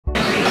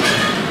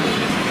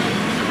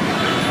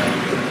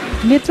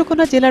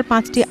নেত্রকোনা জেলার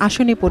 ৫টি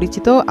আসনে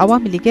পরিচিত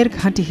আওয়ামী লীগের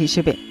ঘাঁটি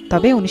হিসেবে।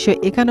 তবে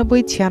 ১৯৯১,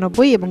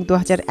 ৯৬ এবং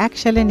 ২০০১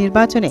 সালের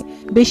নির্বাচনে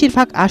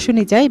বেশিরভাগ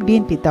আসনই যায়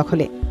বিএনপির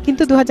দখলে।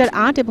 কিন্তু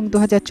 ২০০৮ এবং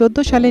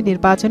 ২০১৪ সালের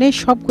নির্বাচনে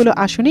সবগুলো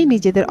আসনেই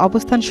নিজেদের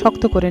অবস্থান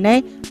শক্ত করে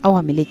নেয়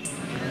আওয়ামী লীগ।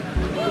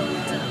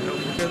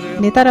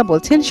 নেতারা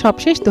বলছেন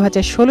সবশেষ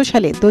 ২০১৬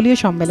 সালে দলীয়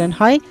সম্মেলন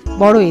হয়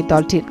বড় এই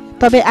দলটির,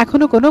 তবে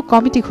এখনো কোনো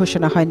কমিটি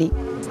ঘোষণা হয়নি।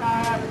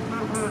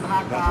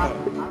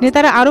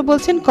 নেতারা আরও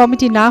বলছেন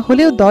কমিটি না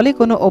হলেও দলে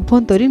কোনো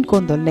অভ্যন্তরীণ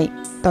কোন্দল নেই,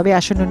 তবে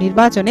আসন্ন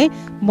নির্বাচনে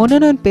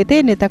মনোনয়ন পেতে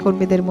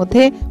নেতাকর্মীদের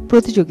মধ্যে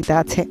প্রতিযোগিতা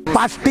আছে।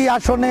 ৫টি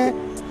আসনে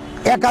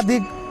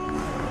একাধিক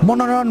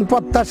মনোনয়ন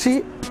প্রত্যাশী,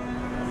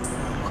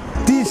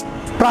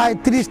 প্রায়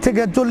 ৩০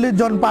 থেকে ৪০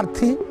 জন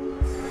প্রার্থী।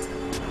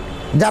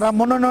 যারা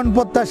মনোনয়ন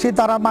প্রত্যাশী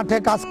তারা মাঠে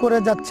কাজ করে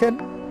যাচ্ছেন,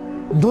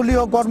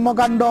 দলীয়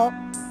কর্মকাণ্ড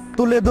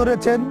তুলে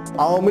ধরেছেন।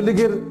 আওয়ামী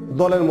লীগের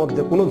দলের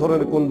মধ্যে কোনো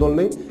ধরনের কোন্দল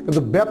নেই,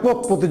 কিন্তু ব্যাপক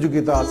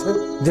প্রতিযোগিতা আছে,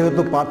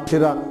 যেহেতু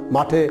প্রার্থীরা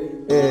মাঠে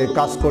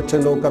কাজ করছে,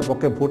 নৌকার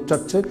পক্ষে ভোট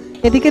চাচ্ছে।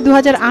 এদিকে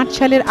 ২০০৮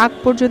 সালের আগ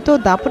পর্যন্ত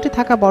দাপটে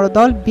থাকা বড়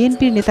দল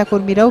বিএনপির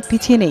নেতাকর্মীরাও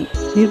পিছিয়ে নেই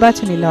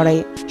নির্বাচনী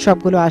লড়াইয়ে।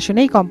 সবগুলো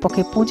আসনেই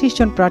কমপক্ষে ২৫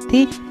 জন প্রার্থী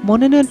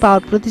মনোনয়ন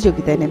পাওয়ার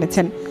প্রতিযোগিতায়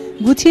নেমেছেন,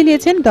 গুছিয়ে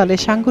নিয়েছেন দলের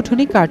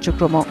সাংগঠনিক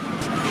কার্যক্রম।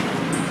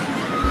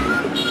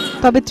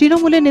 তবে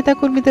তৃণমূলের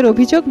নেতাকর্মীদের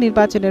অভিযোগ,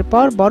 নির্বাচনের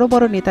পর বড়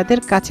বড় নেতাদের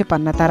কাছে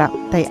পান না তারা,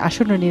 তাই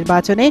আসন্ন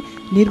নির্বাচনে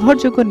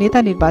নির্ভরযোগ্য নেতা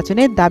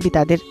নির্বাচনের দাবি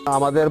তাদের।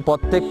 আমাদের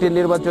প্রত্যেকটি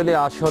নির্বাচনী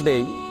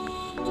আসনেই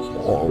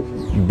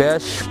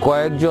বেশ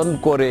কয়েকজন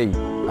করেই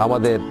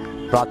আমাদের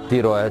প্রার্থী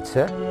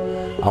রয়েছে।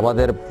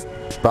 আমাদের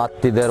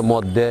প্রার্থীদের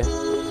মধ্যে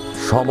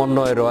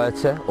সমন্বয়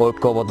রয়েছে,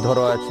 ঐক্যবদ্ধ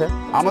রয়েছে।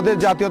 আমাদের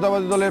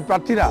জাতীয়তাবাদী দলের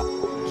প্রার্থীরা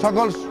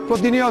সকল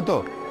প্রতিনিয়ত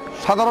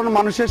সাধারণ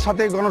মানুষের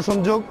সাথে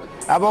গণসংযোগ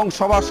এবং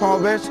সভা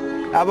সমাবেশ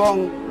এবং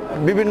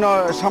বিভিন্ন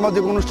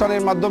সামাজিক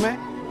অনুষ্ঠানের মাধ্যমে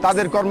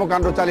তাদের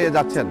কর্মকাণ্ড চালিয়ে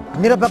যাচ্ছেন।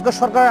 নিরপেক্ষ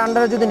সরকারের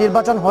আন্ডারে যদি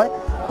নির্বাচন হয়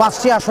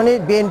 ৫টি আসনে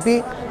বিএনপি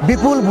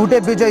বিপুল ভোটে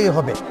বিজয়ী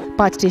হবে।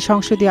 ৫টি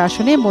সংসদীয়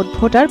আসনে মোট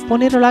ভোটার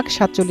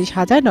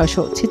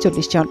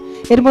 ১৫,৪৭,৯৪৬ জন।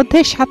 এর মধ্যে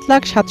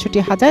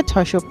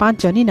 ৭,৬৭,৬০৫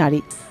 জনই নারী,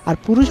 আর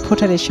পুরুষ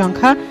ভোটারের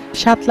সংখ্যা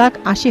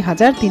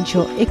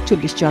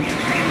 ৭,৮০,৩৪১ জন।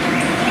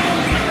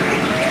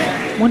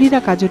 মনিরা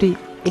কাজুরি,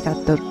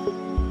 ৭১।